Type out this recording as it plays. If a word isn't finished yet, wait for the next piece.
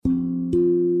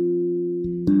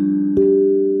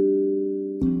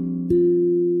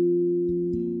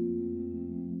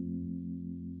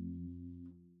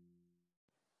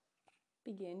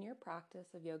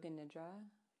practice of Yoga Nidra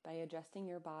by adjusting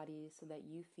your body so that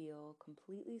you feel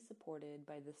completely supported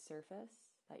by the surface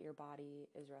that your body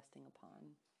is resting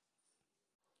upon.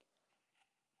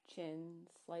 Chin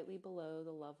slightly below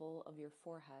the level of your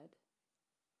forehead.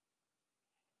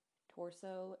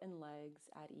 Torso and legs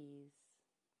at ease.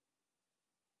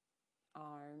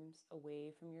 Arms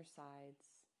away from your sides.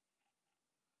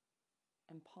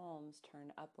 And palms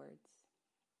turned upwards.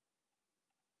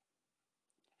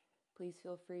 Please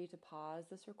feel free to pause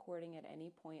this recording at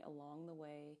any point along the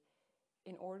way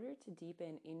in order to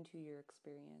deepen into your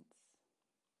experience.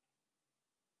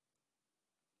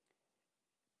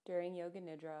 During Yoga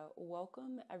Nidra,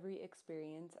 welcome every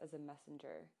experience as a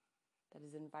messenger that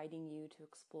is inviting you to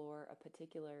explore a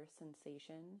particular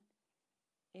sensation,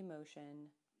 emotion,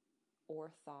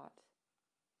 or thought,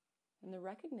 and the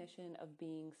recognition of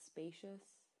being spacious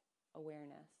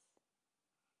awareness,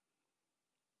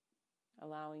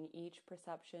 allowing each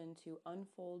perception to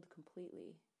unfold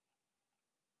completely,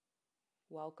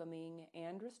 welcoming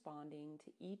and responding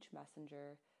to each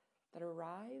messenger that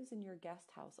arrives in your guest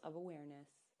house of awareness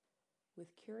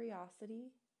with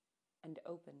curiosity and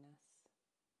openness.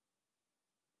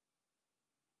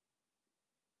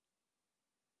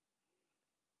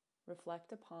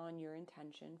 Reflect upon your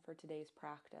intention for today's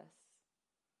practice,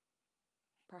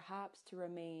 perhaps to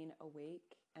remain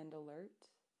awake and alert,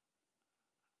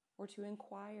 or to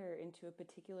inquire into a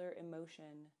particular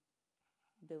emotion,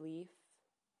 belief,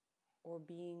 or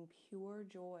being pure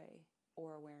joy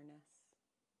or awareness.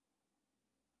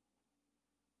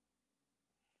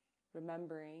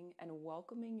 Remembering and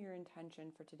welcoming your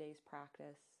intention for today's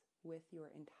practice with your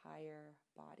entire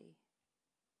body.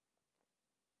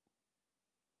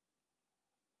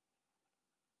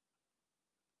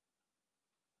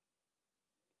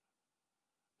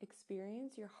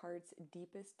 Experience your heart's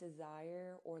deepest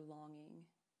desire or longing,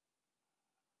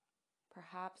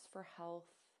 perhaps for health,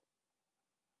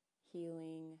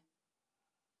 healing,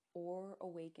 or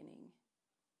awakening.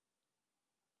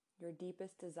 Your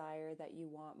deepest desire that you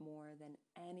want more than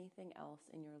anything else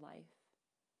in your life.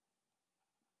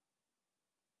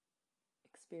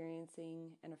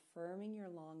 Experiencing and affirming your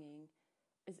longing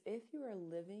as if you are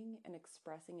living and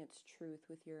expressing its truth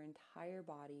with your entire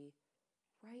body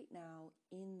right now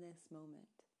in this moment.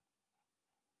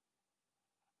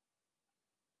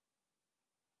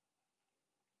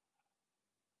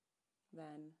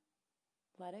 Then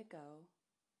let it go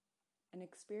and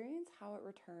experience how it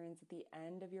returns at the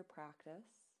end of your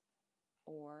practice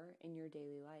or in your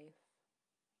daily life.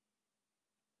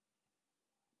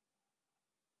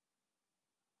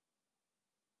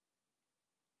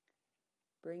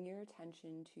 Bring your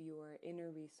attention to your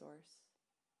inner resource,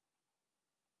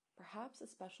 perhaps a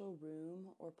special room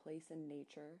or place in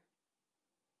nature,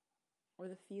 or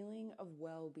the feeling of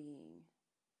well-being.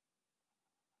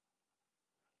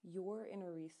 Your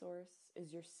inner resource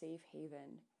is your safe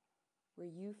haven, where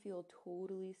you feel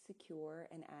totally secure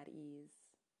and at ease.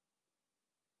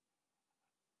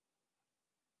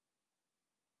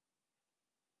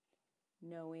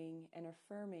 Knowing and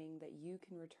affirming that you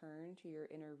can return to your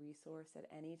inner resource at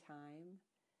any time,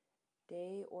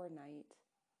 day or night,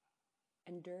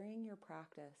 and during your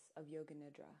practice of Yoga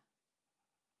Nidra,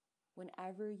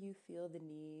 whenever you feel the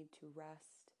need to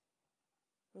rest,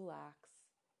 relax,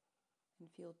 and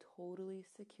feel totally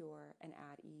secure and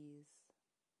at ease.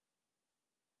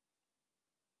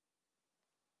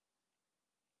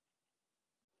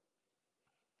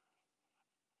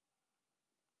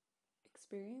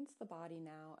 Experience the body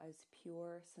now as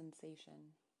pure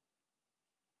sensation.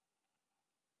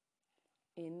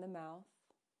 In the mouth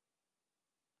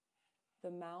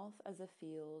as a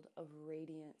field of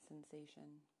radiant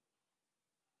sensation.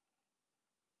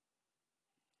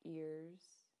 Ears,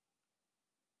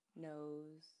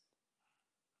 nose,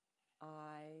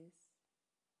 eyes,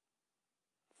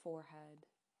 forehead,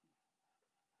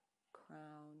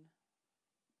 crown,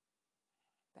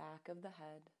 back of the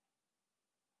head,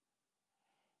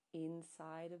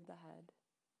 inside of the head.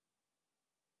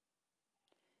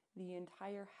 The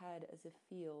entire head as a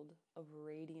field of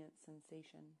radiant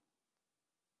sensation.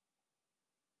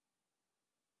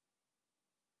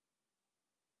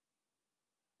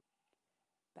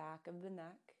 Back of the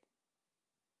neck,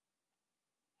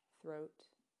 throat,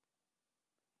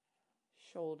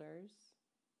 shoulders,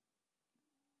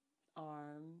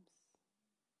 arms,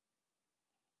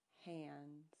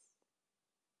 hands,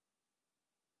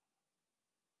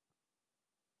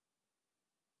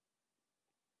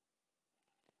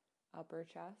 upper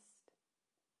chest,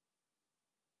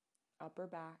 upper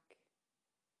back,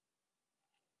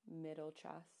 middle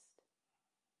chest,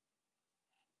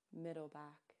 middle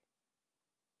back,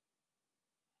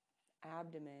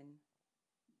 abdomen,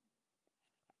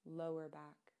 lower back.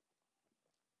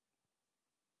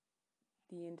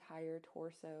 The entire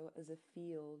torso as a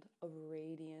field of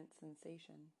radiant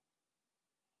sensation.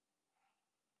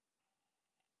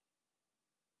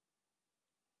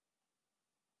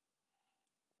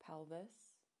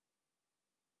 Pelvis,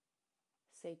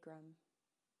 sacrum,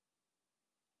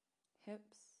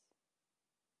 hips,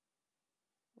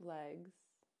 legs,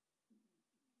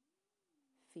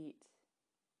 feet.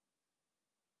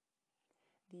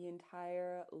 The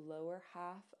entire lower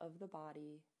half of the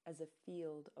body as a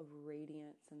field of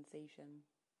radiant sensation.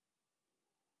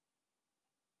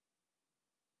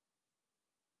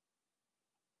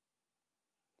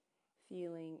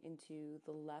 Feeling into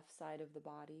the left side of the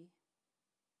body,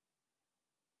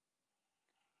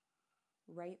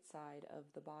 right side of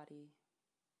the body,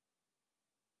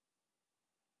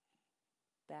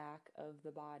 back of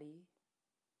the body,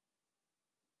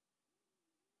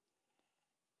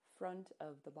 front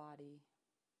of the body,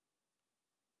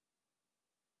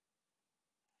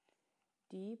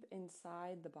 deep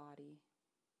inside the body,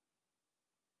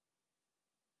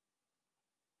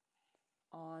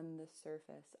 on the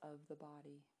surface of the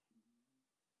body.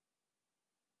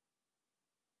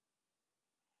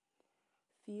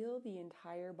 Feel the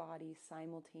entire body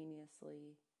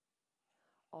simultaneously,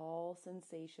 all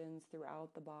sensations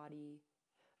throughout the body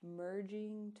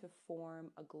merging to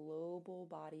form a global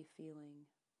body feeling.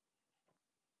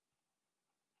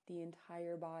 The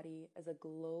entire body as a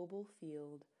global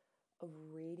field of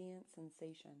radiant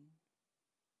sensation.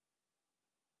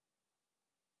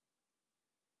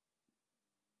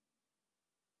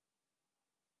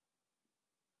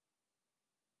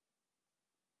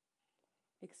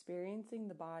 Experiencing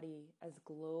the body as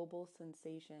global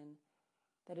sensation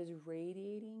that is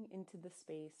radiating into the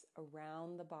space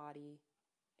around the body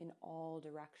in all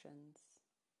directions.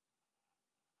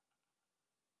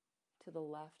 To the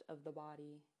left of the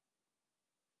body,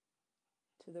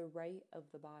 to the right of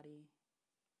the body,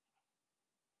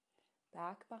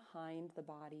 back behind the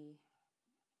body,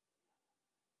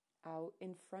 out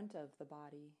in front of the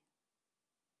body,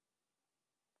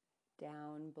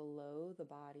 down below the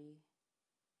body,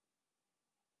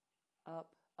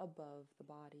 up above the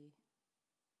body.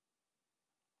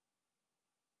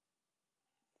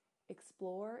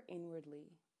 Explore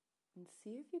inwardly and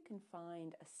see if you can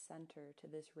find a center to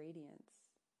this radiance.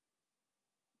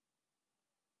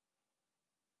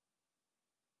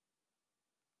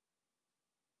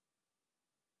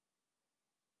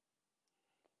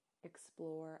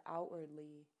 Explore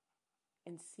outwardly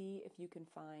and see if you can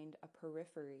find a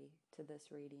periphery to this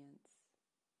radiance.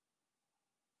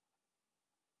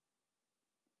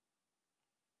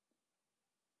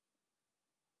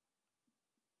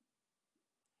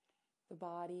 The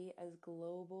body as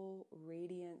global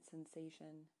radiant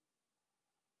sensation,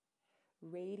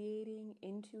 radiating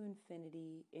into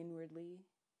infinity inwardly,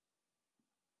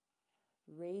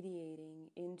 radiating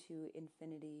into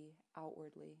infinity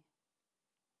outwardly,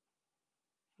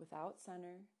 without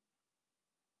center,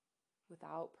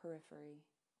 without periphery.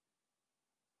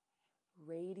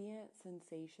 Radiant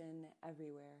sensation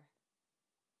everywhere.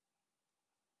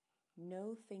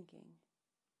 No thinking.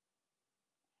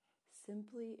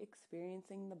 Simply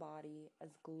experiencing the body as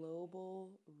global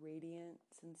radiant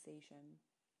sensation.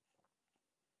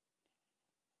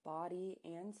 Body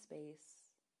and space,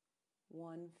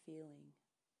 one feeling.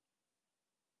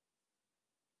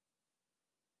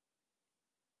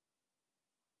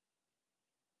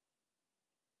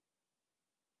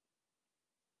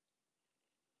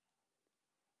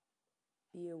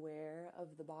 Be aware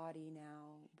of the body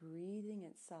now breathing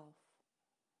itself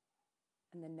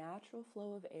and the natural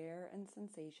flow of air and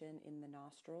sensation in the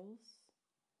nostrils,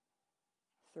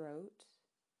 throat,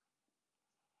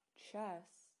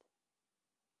 chest,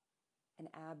 and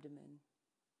abdomen.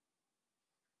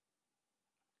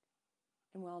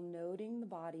 And while noting the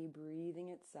body breathing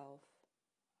itself,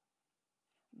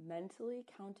 mentally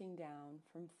counting down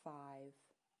from 5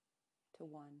 to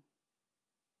 1.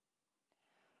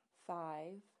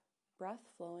 5, breath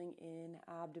flowing in,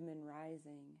 abdomen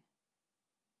rising.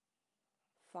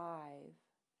 5,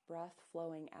 breath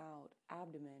flowing out,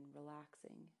 abdomen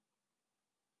relaxing.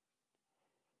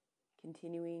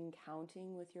 Continuing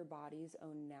counting with your body's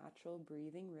own natural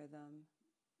breathing rhythm.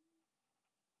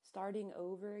 Starting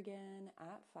over again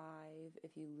at 5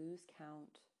 if you lose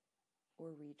count or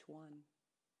reach 1.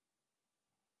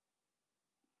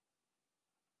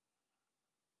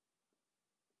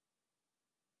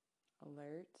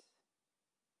 Alert,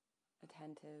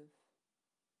 attentive.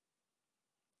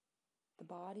 The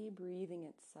body breathing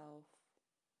itself,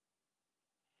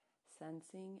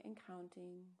 sensing and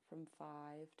counting from 5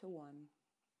 to 1.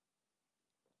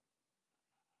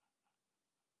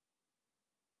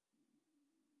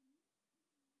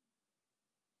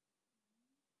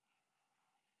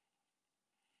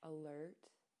 Alert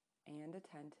and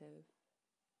attentive.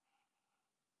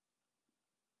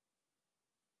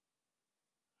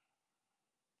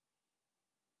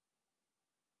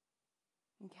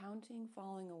 And counting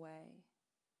falling away,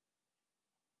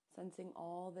 sensing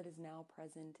all that is now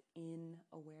present in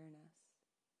awareness.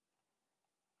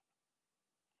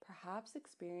 Perhaps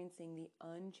experiencing the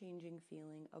unchanging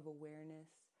feeling of awareness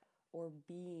or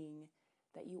being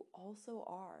that you also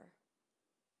are,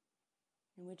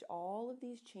 in which all of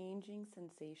these changing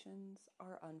sensations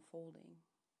are unfolding.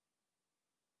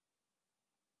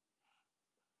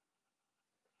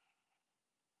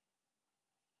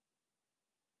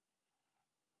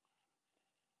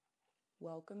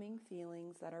 Welcoming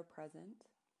feelings that are present,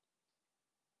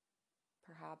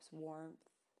 perhaps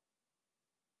warmth,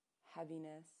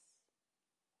 heaviness,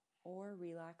 or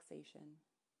relaxation.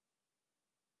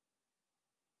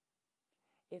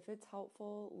 If it's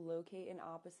helpful, locate an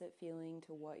opposite feeling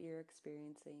to what you're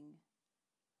experiencing.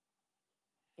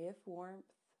 If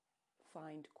warmth,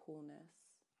 find coolness.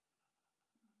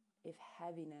 If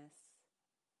heaviness,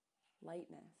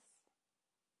 lightness.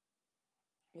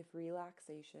 If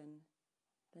relaxation,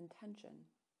 then tension.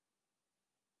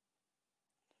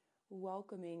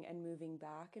 Welcoming and moving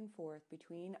back and forth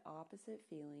between opposite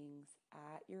feelings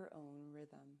at your own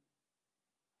rhythm.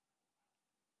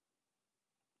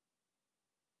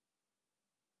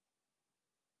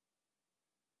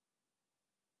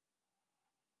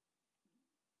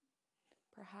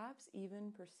 Perhaps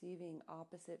even perceiving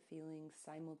opposite feelings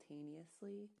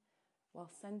simultaneously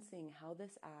while sensing how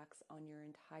this acts on your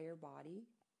entire body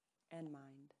and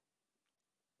mind.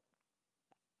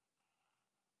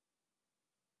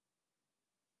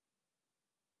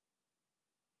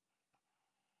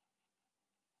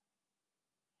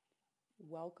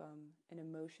 Welcome an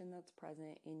emotion that's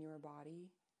present in your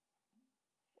body,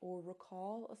 or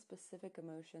recall a specific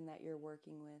emotion that you're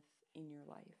working with in your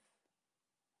life.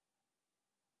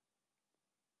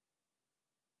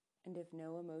 And if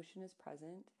no emotion is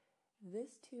present,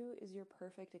 this too is your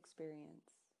perfect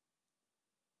experience.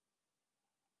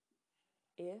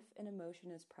 If an emotion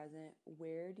is present,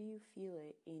 where do you feel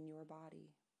it in your body?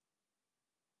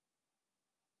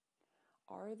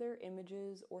 Are there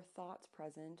images or thoughts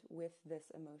present with this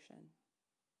emotion?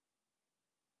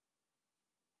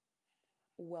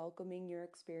 Welcoming your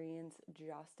experience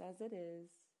just as it is,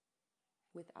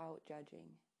 without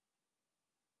judging.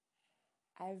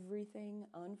 Everything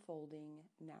unfolding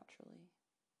naturally.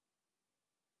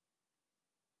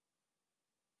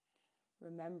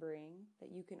 Remembering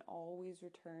that you can always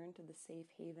return to the safe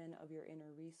haven of your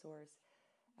inner resource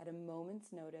at a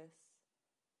moment's notice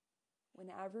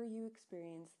whenever you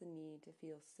experience the need to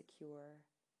feel secure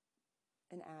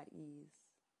and at ease.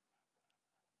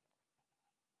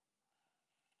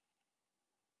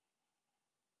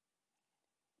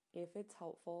 If it's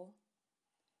helpful,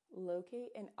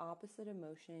 locate an opposite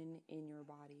emotion in your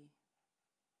body.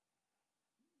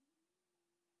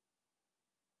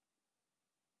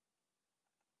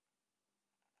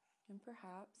 And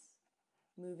perhaps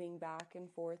moving back and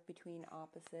forth between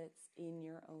opposites in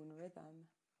your own rhythm,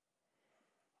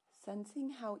 sensing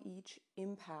how each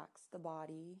impacts the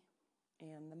body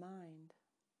and the mind.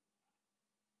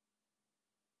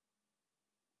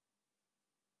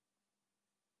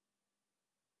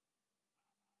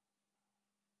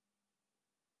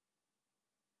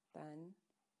 Then,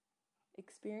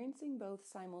 experiencing both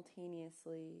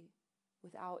simultaneously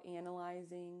without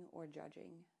analyzing or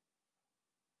judging.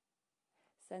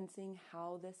 Sensing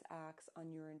how this acts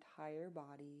on your entire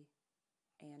body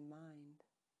and mind.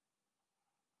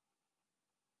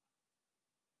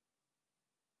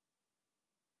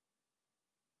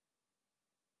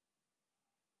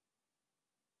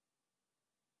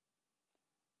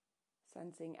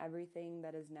 Sensing everything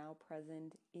that is now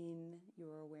present in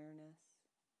your awareness.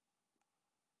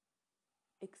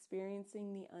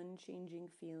 Experiencing the unchanging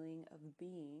feeling of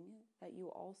being that you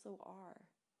also are,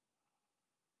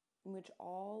 in which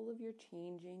all of your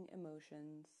changing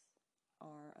emotions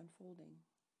are unfolding.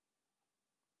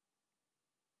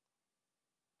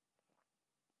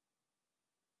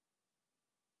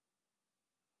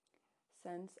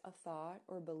 Sense a thought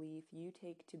or belief you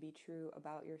take to be true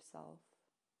about yourself.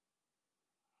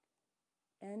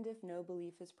 And if no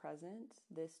belief is present,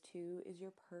 this too is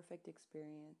your perfect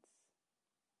experience.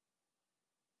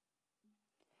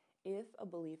 If a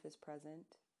belief is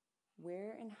present,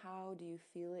 where and how do you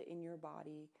feel it in your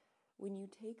body when you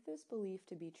take this belief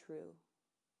to be true?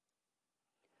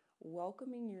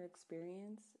 welcoming your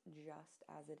experience just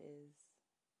as it is.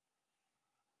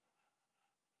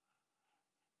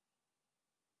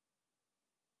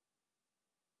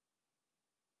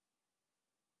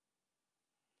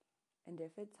 And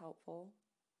if it's helpful,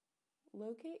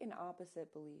 locate an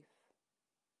opposite belief.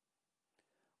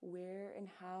 Where and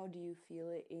how do you feel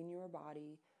it in your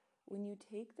body when you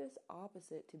take this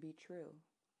opposite to be true?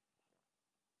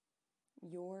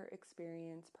 Your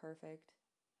experience perfect,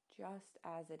 just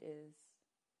as it is.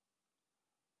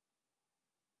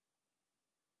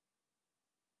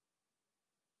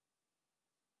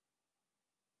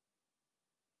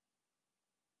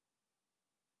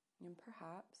 And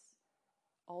perhaps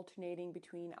alternating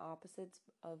between opposites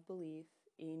of belief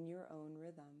in your own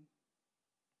rhythm.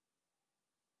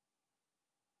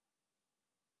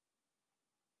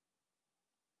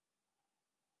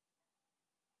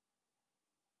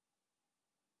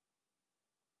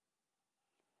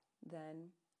 Then,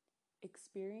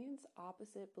 experience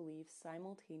opposite beliefs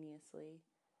simultaneously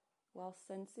while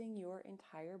sensing your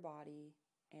entire body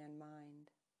and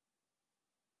mind.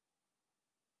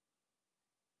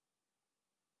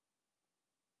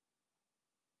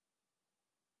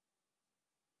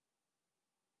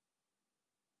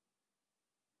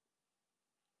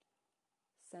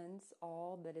 Sense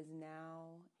all that is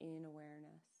now in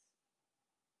awareness,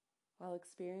 while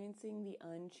experiencing the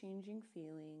unchanging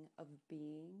feeling of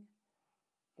being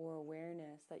or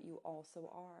awareness that you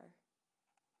also are,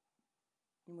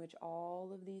 in which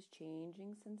all of these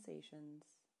changing sensations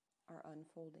are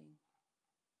unfolding.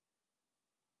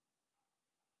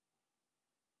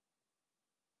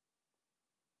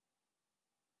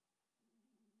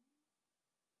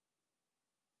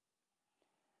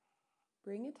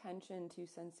 Bring attention to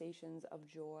sensations of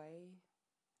joy,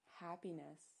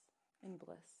 happiness, and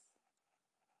bliss.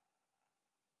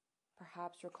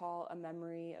 Perhaps recall a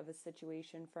memory of a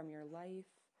situation from your life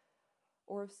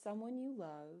or of someone you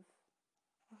love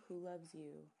or who loves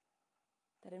you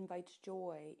that invites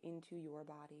joy into your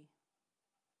body.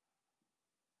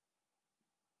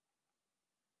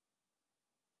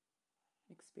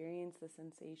 Experience the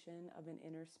sensation of an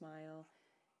inner smile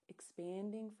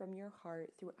expanding from your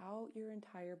heart throughout your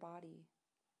entire body.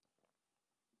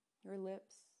 Your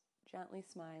lips gently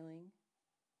smiling,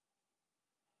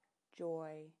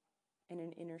 joy and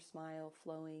an inner smile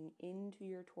flowing into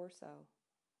your torso,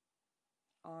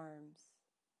 arms,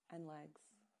 and legs.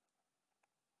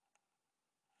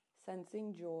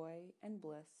 Sensing joy and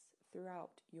bliss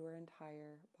throughout your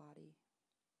entire body.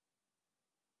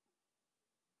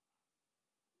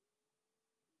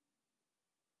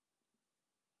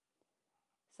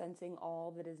 Sensing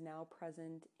all that is now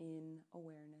present in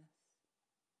awareness.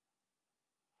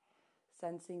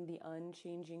 Sensing the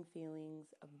unchanging feelings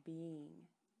of being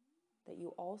that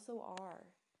you also are,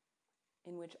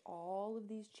 in which all of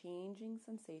these changing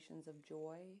sensations of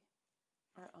joy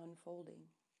are unfolding.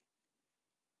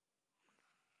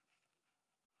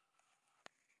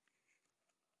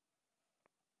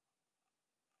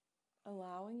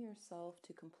 Allowing yourself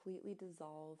to completely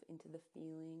dissolve into the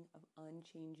feeling of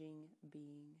unchanging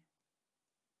being.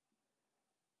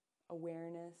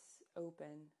 Awareness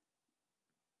open,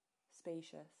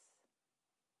 spacious,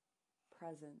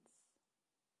 presence.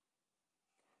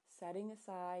 Setting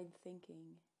aside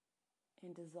thinking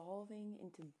and dissolving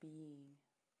into being.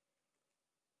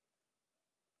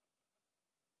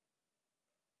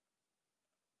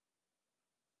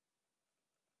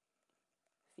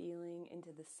 Feeling into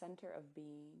the center of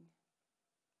being.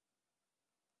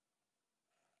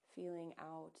 Feeling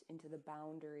out into the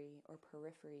boundary or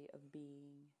periphery of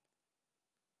being.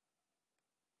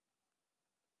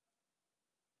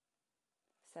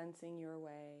 Sensing your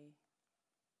way.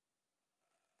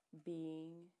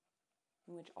 Being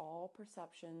in which all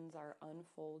perceptions are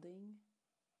unfolding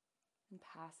and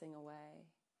passing away.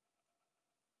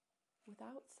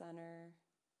 Without center,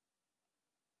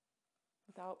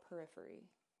 without periphery.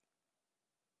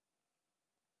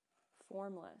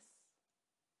 Formless,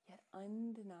 yet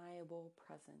undeniable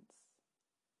presence.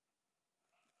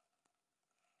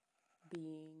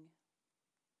 Being.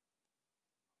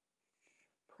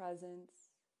 Presence,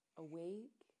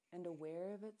 awake and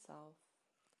aware of itself,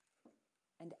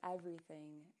 and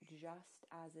everything just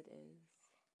as it is.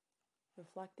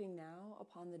 Reflecting now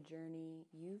upon the journey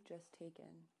you've just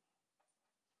taken.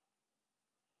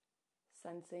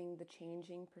 Sensing the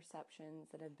changing perceptions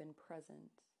that have been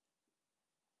present.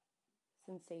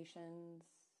 Sensations,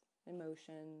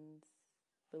 emotions,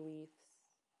 beliefs,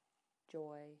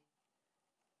 joy,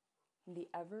 and the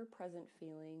ever-present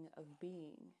feeling of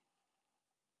being.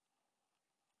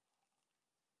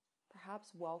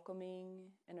 Perhaps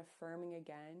welcoming and affirming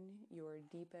again your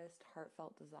deepest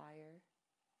heartfelt desire.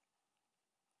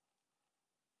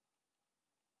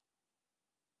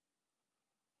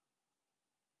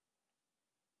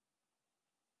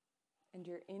 And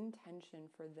your intention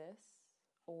for this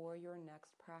or your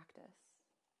next practice.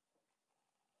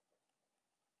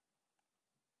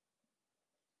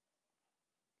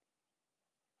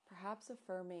 Perhaps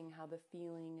affirming how the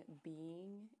feeling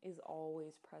being is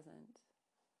always present.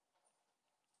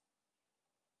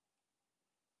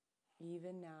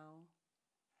 Even now,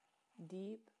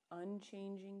 deep,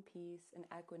 unchanging peace and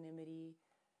equanimity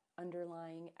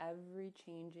underlying every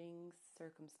changing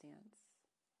circumstance,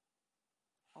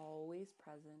 always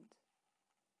present,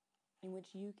 in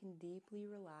which you can deeply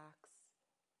relax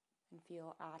and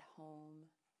feel at home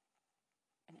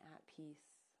and at peace.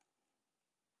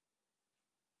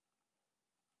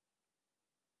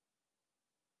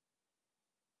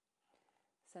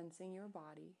 Sensing your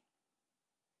body,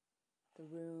 the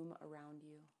room around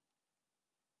you.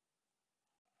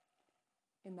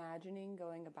 Imagining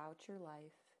going about your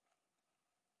life,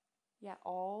 yet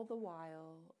all the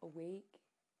while awake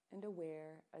and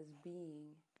aware as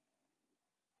being,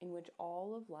 in which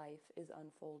all of life is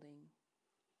unfolding.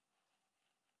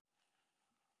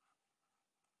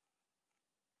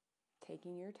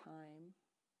 Taking your time,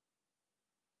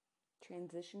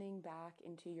 transitioning back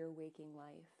into your waking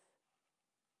life.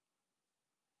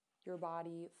 Your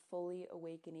body fully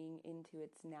awakening into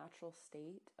its natural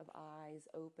state of eyes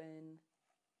open,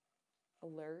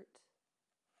 alert,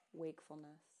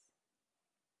 wakefulness.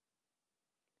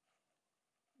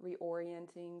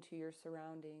 Reorienting to your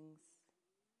surroundings,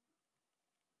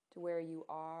 to where you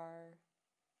are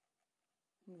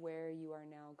and where you are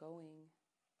now going.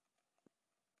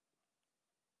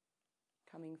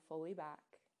 Coming fully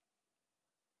back,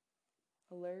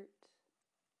 alert,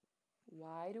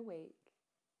 wide awake,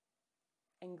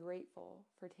 and grateful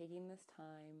for taking this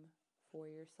time for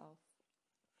yourself.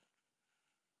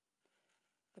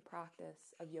 The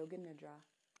practice of Yoga Nidra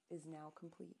is now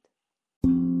complete.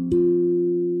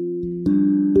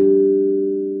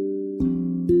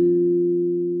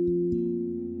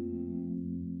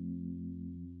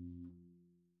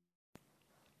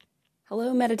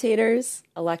 Hello, meditators.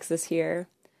 Alexis here.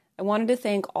 I wanted to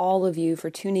thank all of you for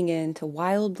tuning in to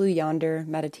Wild Blue Yonder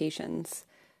Meditations.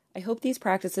 I hope these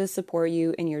practices support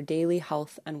you in your daily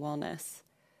health and wellness.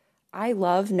 I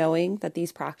love knowing that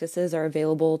these practices are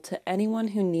available to anyone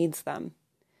who needs them.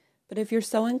 But if you're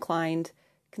so inclined,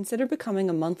 consider becoming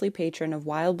a monthly patron of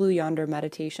Wild Blue Yonder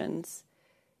Meditations.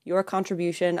 Your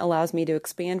contribution allows me to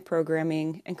expand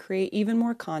programming and create even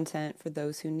more content for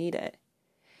those who need it.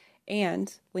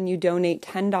 And when you donate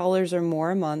 $10 or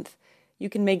more a month, you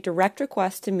can make direct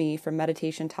requests to me for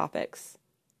meditation topics.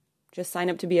 Just sign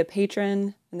up to be a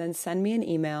patron and then send me an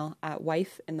email at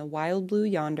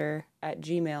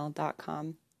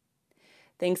wifeinthewildblueyonder@gmail.com.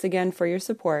 Thanks again for your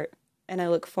support, and I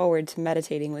look forward to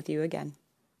meditating with you again.